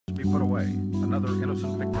be put away. Another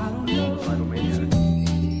innocent victim of the homicidal maniac.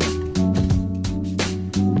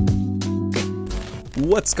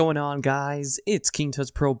 What's going on, guys? It's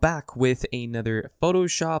KingTutsPro back with another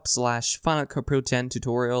Photoshop / Final Cut Pro 10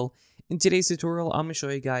 tutorial. In today's tutorial, I'm going to show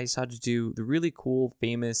you guys how to do the really cool,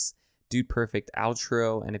 famous Dude Perfect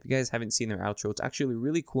outro. And if you guys haven't seen their outro, it's actually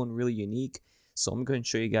really cool and really unique. So I'm going to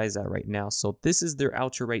show you guys that right now. So this is their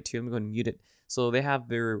outro right here. I'm going to mute it. So they have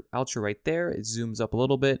their outro right there. It zooms up a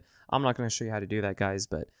little bit. I'm not going to show you how to do that, guys,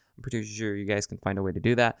 but I'm pretty sure you guys can find a way to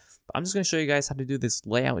do that. But I'm just going to show you guys how to do this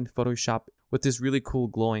layout in Photoshop with this really cool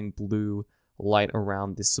glowing blue light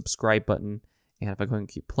around this subscribe button. And if I go and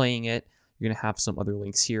keep playing it, you're going to have some other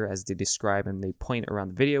links here as they describe and they point around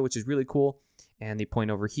the video, which is really cool. And they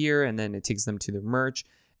point over here and then it takes them to the merge.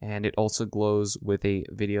 And it also glows with a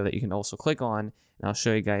video that you can also click on. And I'll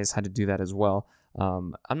show you guys how to do that as well.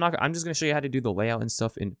 I'm just going to show you how to do the layout and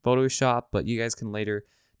stuff in Photoshop, but you guys can later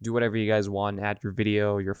do whatever you guys want, add your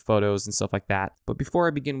video, your photos, and stuff like that. But before I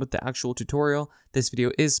begin with the actual tutorial, this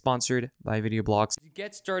video is sponsored by VideoBlocks. To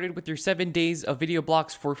get started with your 7 days of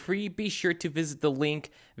VideoBlocks for free, be sure to visit the link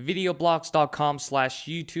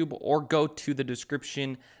videoblocks.com/YouTube or go to the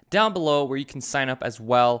description down below where you can sign up as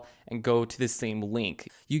well and go to the same link.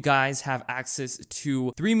 You guys have access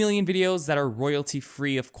to 3 million videos that are royalty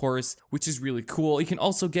free, of course, which is really cool. You can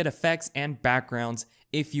also get effects and backgrounds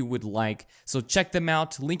if you would like. So check them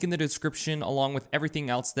out, link in the description along with everything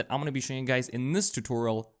else that I'm going to be showing you guys in this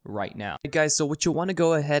tutorial right now. Hey guys, so what you want to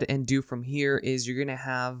go ahead and do from here is you're going to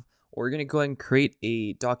have, or you're going to go ahead and create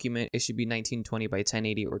a document. It should be 1920 by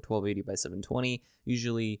 1080 or 1280 by 720.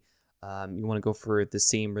 Usually you want to go for the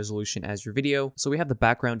same resolution as your video. So we have the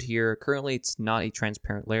background here. Currently it's not a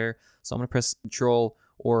transparent layer. So I'm going to press Control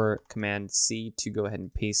or Command C to go ahead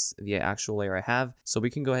and paste the actual layer I have. So we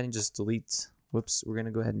can go ahead and just delete. Whoops, we're going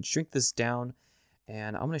to go ahead and shrink this down.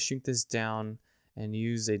 And I'm going to shrink this down and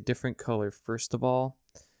use a different color first of all.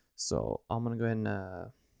 So I'm going to go ahead and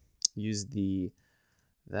use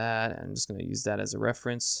that. I'm just going to use that as a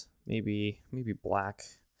reference. Maybe black.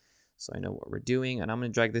 So I know what we're doing. And I'm going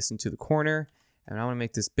to drag this into the corner. And I'm going to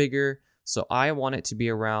make this bigger. So I want it to be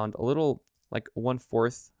around a little like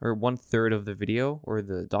 1/4 or 1/3 of the video or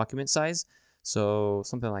the document size. So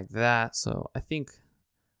something like that. So I think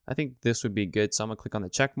this would be good. So I'm going to click on the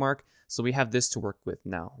check mark. So we have this to work with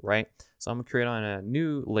now, right? So I'm going to create on a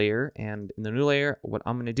new layer. And in the new layer, what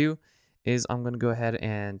I'm going to do is I'm going to go ahead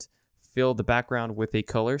and fill the background with a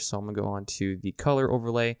color. So I'm going to go on to the color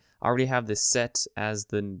overlay. I already have this set as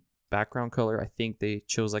the background color. I think they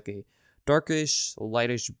chose like a darkish,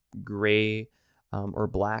 lightish gray or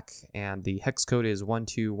black. And the hex code is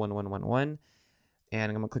 121111. And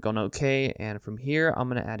I'm going to click on OK. And from here, I'm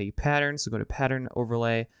going to add a pattern. So go to Pattern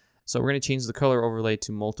Overlay. So we're going to change the color overlay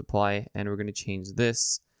to multiply. And we're going to change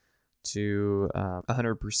this to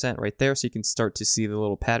 100% right there. So you can start to see the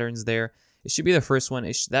little patterns there. It should be the first one.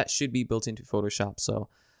 That should be built into Photoshop. So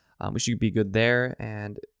we should be good there.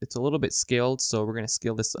 And it's a little bit scaled. So we're going to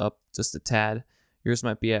scale this up just a tad. Yours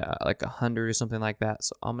might be at like 100 or something like that.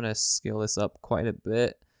 So I'm going to scale this up quite a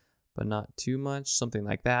bit, but not too much, something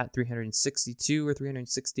like that, 362 or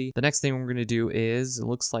 360. The next thing we're going to do is, it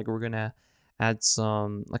looks like we're going to add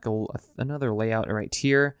some, like another layout right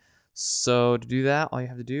here. So to do that, all you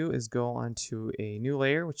have to do is go onto a new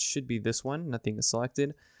layer, which should be this one, nothing is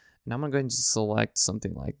selected. And I'm going to go ahead and just select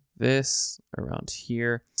something like this around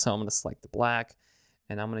here. So I'm going to select the black,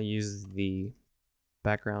 and I'm going to use the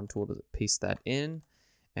background tool to paste that in.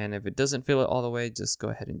 And if it doesn't fill it all the way, just go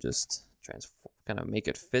ahead and just transform, kind of make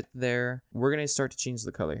it fit there. We're going to start to change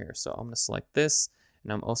the color here. So I'm going to select this,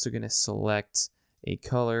 and I'm also going to select a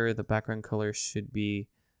color. The background color should be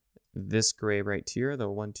this gray right here, the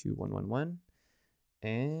 12111.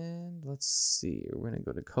 And let's see, we're going to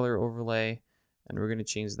go to color overlay, and we're going to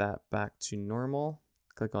change that back to normal.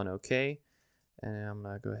 Click on OK. And I'm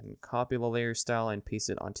going to go ahead and copy the layer style and paste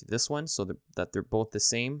it onto this one so that they're both the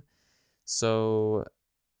same. So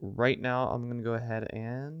right now I'm going to go ahead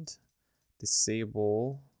and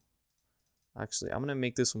disable. Actually, I'm going to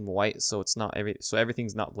make this one white so it's not so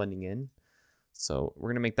everything's not blending in. So we're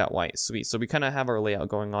going to make that white. Sweet. So we kind of have our layout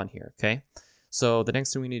going on here. Okay. So the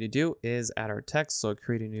next thing we need to do is add our text. So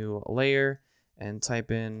create a new layer and type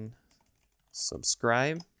in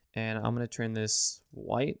subscribe. And I'm going to turn this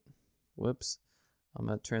white. Whoops. I'm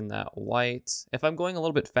going to turn that white. If I'm going a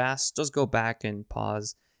little bit fast, just go back and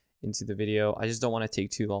pause into the video. I just don't want to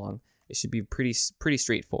take too long. It should be pretty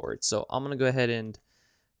straightforward. So I'm going to go ahead and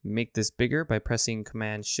make this bigger by pressing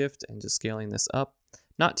Command Shift and just scaling this up.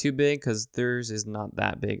 Not too big because theirs is not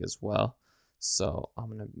that big as well. So I'm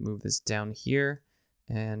going to move this down here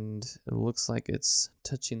and it looks like it's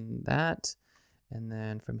touching that. And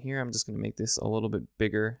then from here, I'm just going to make this a little bit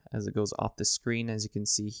bigger as it goes off the screen, as you can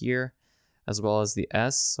see here, as well as the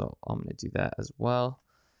S. So I'm going to do that as well.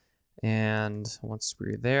 And once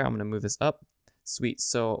we're there, I'm going to move this up. Sweet.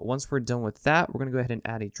 So once we're done with that, we're going to go ahead and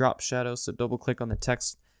add a drop shadow. So double click on the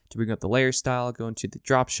text to bring up the layer style, go into the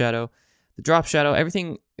drop shadow. The drop shadow,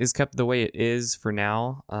 everything is kept the way it is for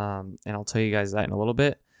now. And I'll tell you guys that in a little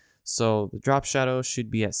bit. So the drop shadow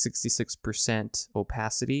should be at 66%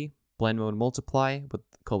 opacity. Blend mode multiply with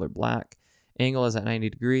color black. Angle is at 90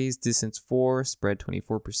 degrees. Distance 4. Spread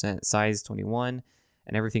 24%. Size 21.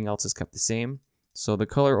 And everything else is kept the same. So the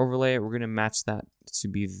color overlay, we're going to match that to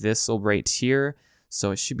be this right here.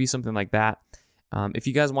 So it should be something like that. If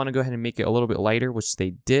you guys want to go ahead and make it a little bit lighter, which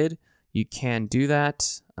they did, you can do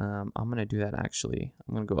that. I'm going to do that actually.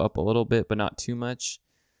 I'm going to go up a little bit, but not too much.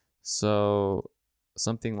 So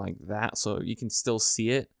something like that. So you can still see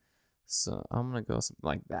it. So I'm going to go something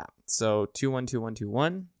like that. So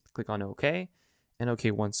 212121, click on OK, and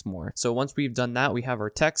OK once more. So once we've done that, we have our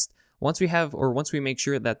text. Once we make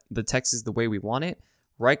sure that the text is the way we want it,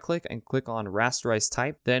 right click and click on rasterize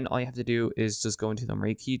type. Then all you have to do is just go into the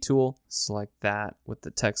marquee tool, select that with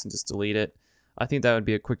the text and just delete it. I think that would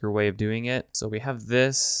be a quicker way of doing it. So we have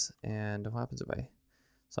this, and what happens if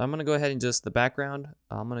so I'm going to go ahead and just the background,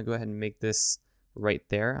 I'm going to go ahead and make this right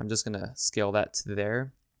there. I'm just going to scale that to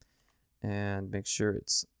there and make sure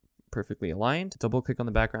it's perfectly aligned. Double click on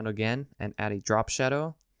the background again and add a drop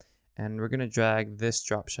shadow. And we're going to drag this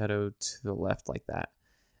drop shadow to the left like that.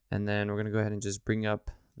 And then we're going to go ahead and just bring up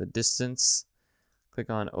the distance. Click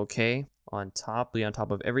on OK on top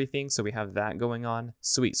of everything. So we have that going on.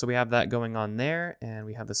 Sweet. So we have that going on there, and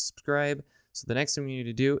we have the subscribe. So the next thing we need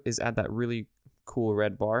to do is add that really cool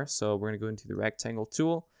red bar. So we're going to go into the rectangle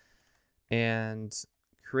tool and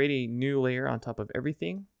create a new layer on top of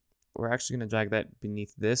everything. We're actually going to drag that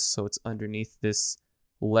beneath this, so it's underneath this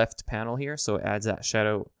left panel here. So it adds that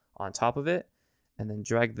shadow on top of it, and then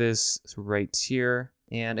drag this right here.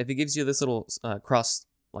 And if it gives you this little cross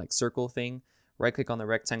like circle thing, right click on the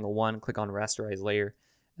rectangle one, click on rasterize layer,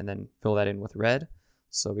 and then fill that in with red.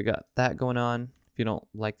 So we got that going on. If you don't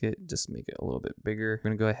like it, just make it a little bit bigger. We're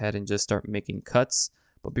gonna go ahead and just start making cuts.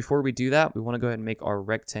 But before we do that, we want to go ahead and make our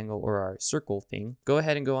rectangle or our circle thing. Go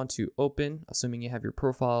ahead and go on to open, assuming you have your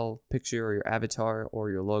profile picture or your avatar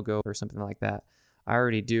or your logo or something like that. I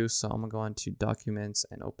already do, so I'm gonna go on to documents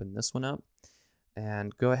and open this one up.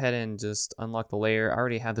 And go ahead and just unlock the layer. I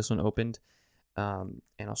already have this one opened, and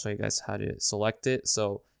I'll show you guys how to select it.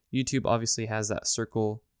 So YouTube obviously has that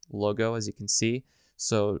circle logo, as you can see.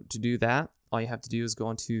 So to do that, all you have to do is go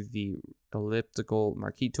onto the elliptical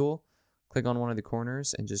marquee tool, click on one of the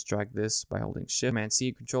corners, and just drag this by holding Shift, Command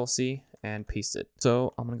C, Control C, and paste it.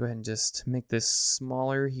 So I'm gonna go ahead and just make this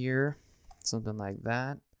smaller here, something like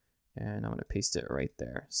that, and I'm gonna paste it right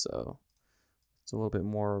there. So it's a little bit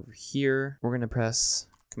more over here. We're gonna press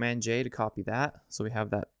Command J to copy that, so we have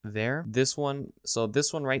that there. This one, so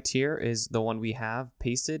this one right here is the one we have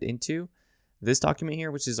pasted into this document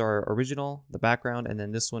here, which is our original, the background, and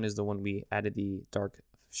then this one is the one we added the dark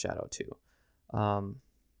shadow to.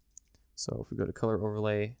 So if we go to color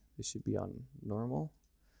overlay, it should be on normal.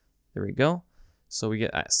 There we go. So we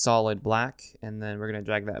get a solid black, and then we're gonna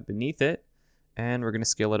drag that beneath it, and we're gonna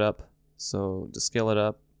scale it up. So to scale it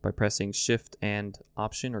up by pressing Shift and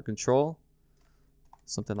Option or Control,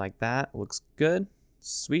 something like that. Looks good,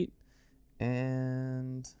 sweet.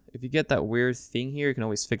 And if you get that weird thing here, you can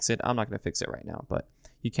always fix it. I'm not gonna fix it right now, but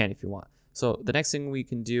you can if you want. So the next thing we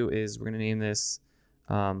can do is we're gonna name this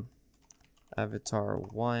Avatar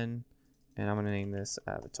 1. And I'm gonna name this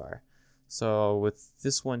Avatar. So with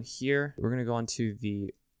this one here, we're gonna go onto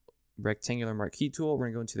the rectangular marquee tool. We're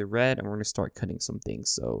gonna go into the red, and we're gonna start cutting some things.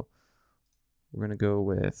 So we're gonna go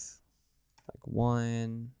with like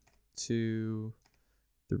 1, 2,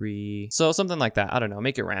 3. So something like that. I don't know,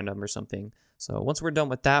 make it random or something. So once we're done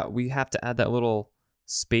with that, we have to add that little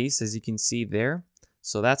space, as you can see there.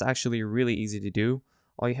 So that's actually really easy to do.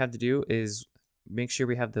 All you have to do is make sure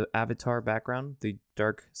we have the avatar background, the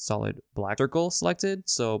dark solid black circle selected.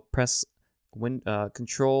 So press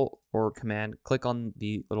Control or Command, click on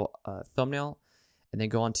the little thumbnail, and then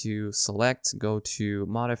go on to select, go to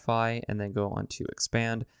modify, and then go on to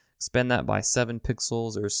expand. Expand that by 7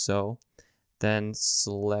 pixels or so. Then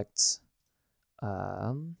select,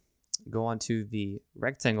 go on to the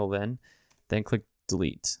rectangle then click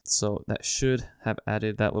delete. So that should have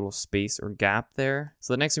added that little space or gap there.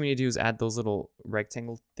 So the next thing we need to do is add those little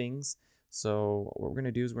rectangle things. So what we're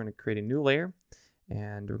gonna do is we're gonna create a new layer,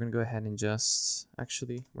 and we're gonna go ahead and just,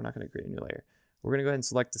 actually, we're not gonna create a new layer. We're gonna go ahead and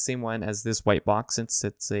select the same one as this white box since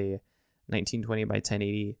it's a 1920 by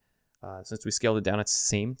 1080. Since we scaled it down, it's the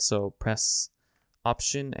same. So press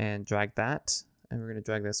Option and drag that, and we're gonna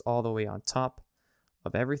drag this all the way on top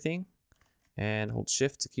of everything, and hold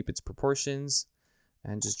Shift to keep its proportions,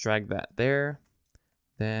 and just drag that there.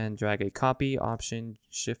 Then drag a copy, Option,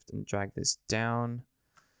 Shift, and drag this down.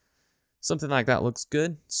 Something like that looks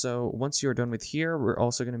good. So once you're done with here, we're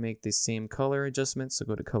also gonna make the same color adjustment. So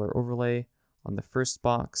go to Color Overlay on the first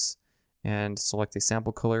box and select a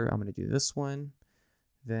sample color. I'm going to do this one.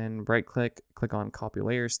 Then right click, click on Copy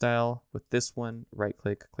Layer Style. With this one, right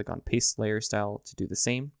click, click on Paste Layer Style to do the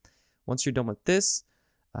same. Once you're done with this,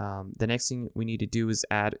 the next thing we need to do is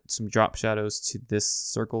add some drop shadows to this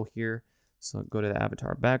circle here. So go to the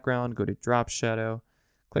avatar background, go to Drop Shadow,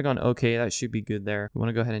 click on OK. That should be good there. We want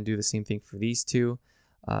to go ahead and do the same thing for these two.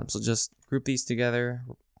 So just group these together.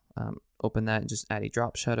 Open that and just add a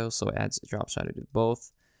drop shadow. So it adds a drop shadow to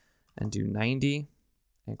both, and do 90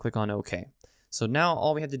 and click on OK. So now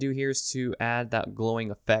all we have to do here is to add that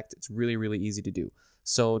glowing effect. It's really, really easy to do.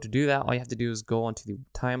 So to do that, all you have to do is go onto the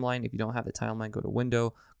timeline. If you don't have the timeline, go to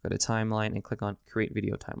Window, go to Timeline, and click on Create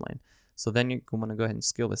Video Timeline. So then you're going to go ahead and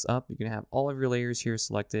scale this up. You're going to have all of your layers here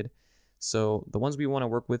selected. So the ones we want to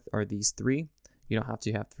work with are these three. You don't have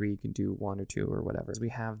to have three. You can do one or two or whatever. So we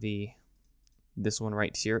have this one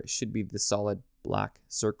right here. It should be the solid black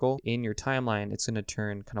circle. In your timeline, it's going to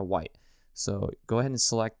turn kind of white. So go ahead and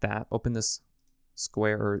select that. Open this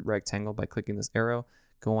square or rectangle by clicking this arrow.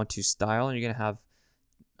 Go on to Style, and you're going to have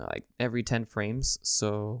like every 10 frames,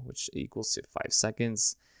 so which equals to 5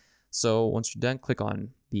 seconds. So once you're done, click on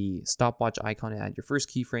the stopwatch icon and add your first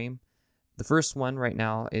keyframe. The first one right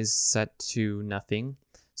now is set to nothing.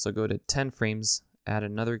 So go to 10 frames, add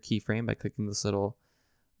another keyframe by clicking this little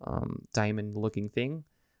diamond looking thing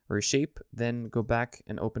or shape. Then go back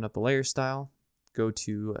and open up the layer style. Go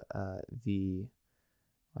to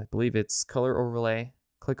I believe it's color overlay.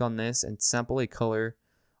 Click on this and sample a color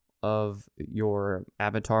of your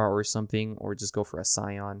avatar or something, or just go for a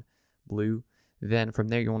cyan blue. Then from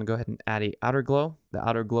there, you want to go ahead and add a outer glow. The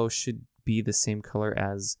outer glow should be the same color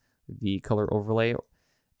as the color overlay.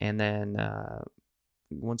 And then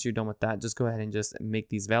once you're done with that, just go ahead and just make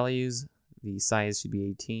these values. The size should be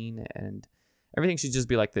 18, and everything should just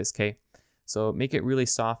be like this, okay? So make it really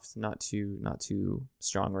soft, not too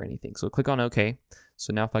strong or anything. So click on OK.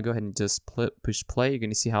 So now if I go ahead and just push play, you're going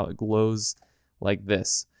to see how it glows like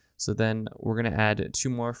this. So then we're going to add 2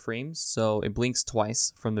 more frames. So it blinks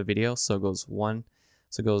twice from the video. So it goes so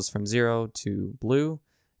it goes from 0 to blue,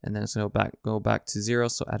 and then it's going to go back to 0.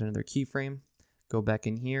 So add another keyframe. Go back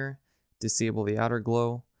in here, disable the outer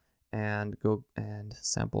glow, and go and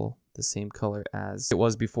sample the same color as it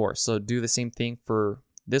was before. So do the same thing for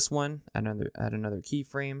this one. Add another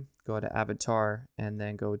keyframe. Go to Avatar, and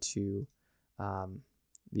then go to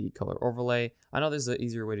the color overlay. I know there's an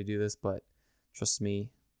easier way to do this, but trust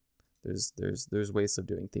me, there's ways of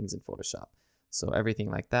doing things in Photoshop. So everything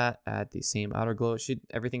like that, add the same outer glow.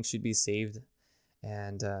 Everything should be saved.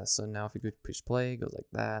 And so now if we could push play, it goes like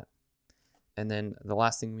that. And then the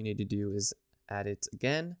last thing we need to do is add it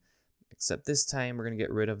again, except this time we're going to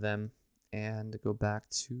get rid of them and go back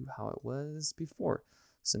to how it was before.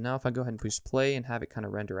 So now if I go ahead and push play and have it kind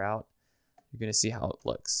of render out, you're going to see how it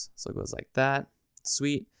looks. So it goes like that.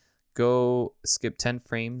 Sweet. Go skip 10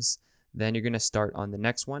 frames. Then you're going to start on the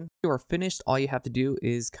next one. When you are finished, all you have to do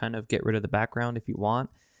is kind of get rid of the background if you want.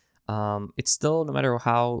 It's still, no matter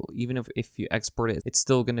how, even if you export it, it's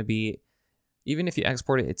still going to be, even if you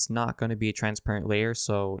export it, it's not going to be a transparent layer.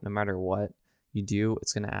 So no matter what you do,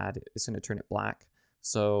 it's going to turn it black.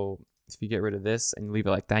 So if you get rid of this and leave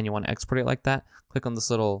it like that and you want to export it like that, click on this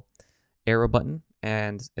little arrow button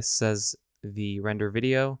and it says the render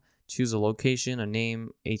video. Choose a location, a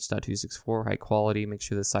name, H.264, high quality. Make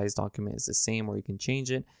sure the size document is the same or you can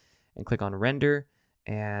change it, and click on render.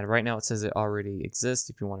 And right now it says it already exists.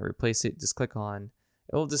 If you want to replace it, just click on,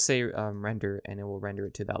 it will just say render, and it will render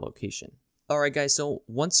it to that location. Alright guys, so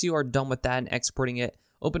once you are done with that and exporting it,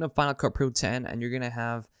 open up Final Cut Pro 10 and you're going to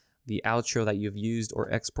have the outro that you've used or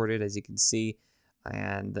exported, as you can see.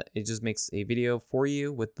 And it just makes a video for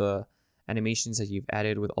you with the animations that you've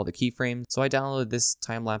added with all the keyframes. So I downloaded this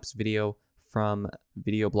time-lapse video from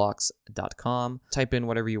VideoBlocks.com. Type in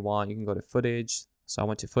whatever you want. You can go to footage. So I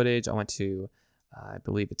went to footage. I went to, I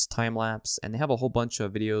believe it's time-lapse. And they have a whole bunch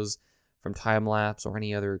of videos from time-lapse or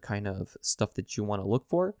any other kind of stuff that you want to look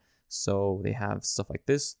for. So they have stuff like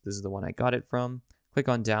this. This is the one I got it from. Click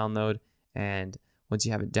on download. And once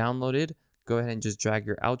you have it downloaded, go ahead and just drag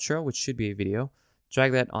your outro, which should be a video.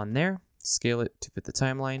 Drag that on there. Scale it to fit the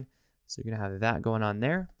timeline. So you're going to have that going on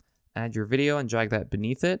there. add your video and drag that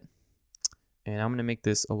beneath it. And I'm going to make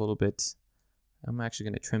this a little bit, I'm actually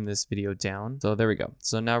going to trim this video down. So there we go.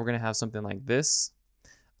 So now we're going to have something like this.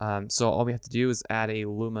 So all we have to do is add a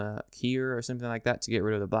Luma keyer or something like that to get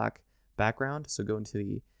rid of the black background. So go into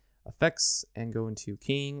the effects and go into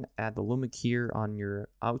King, add the Luma keyer on your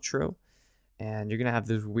outro, and you're going to have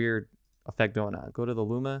this weird effect going on. Go to the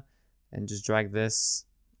Luma and just drag this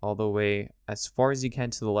all the way as far as you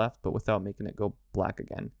can to the left, but without making it go black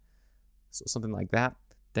again. So something like that.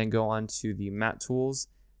 Then go on to the matte tools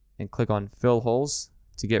and click on fill holes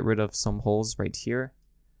to get rid of some holes right here,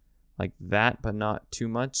 like that, but not too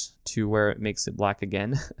much to where it makes it black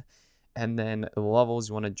again. And then the levels,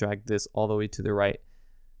 you want to drag this all the way to the right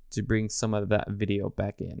to bring some of that video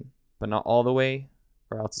back in, but not all the way,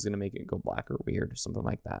 or else it's going to make it go black or weird or something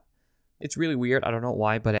like that. It's really weird. I don't know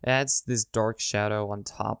why, but it adds this dark shadow on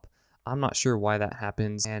top. I'm not sure why that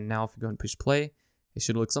happens. And now if you go and push play, it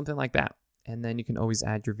should look something like that. And then you can always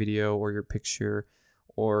add your video or your picture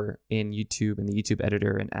or in YouTube, in the YouTube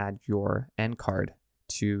editor, and add your end card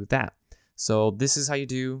to that. So this is how you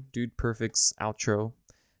do Dude Perfect's outro,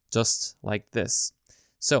 just like this.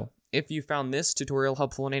 So if you found this tutorial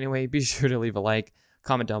helpful in any way, be sure to leave a like,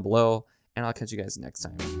 comment down below, and I'll catch you guys next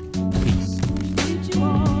time.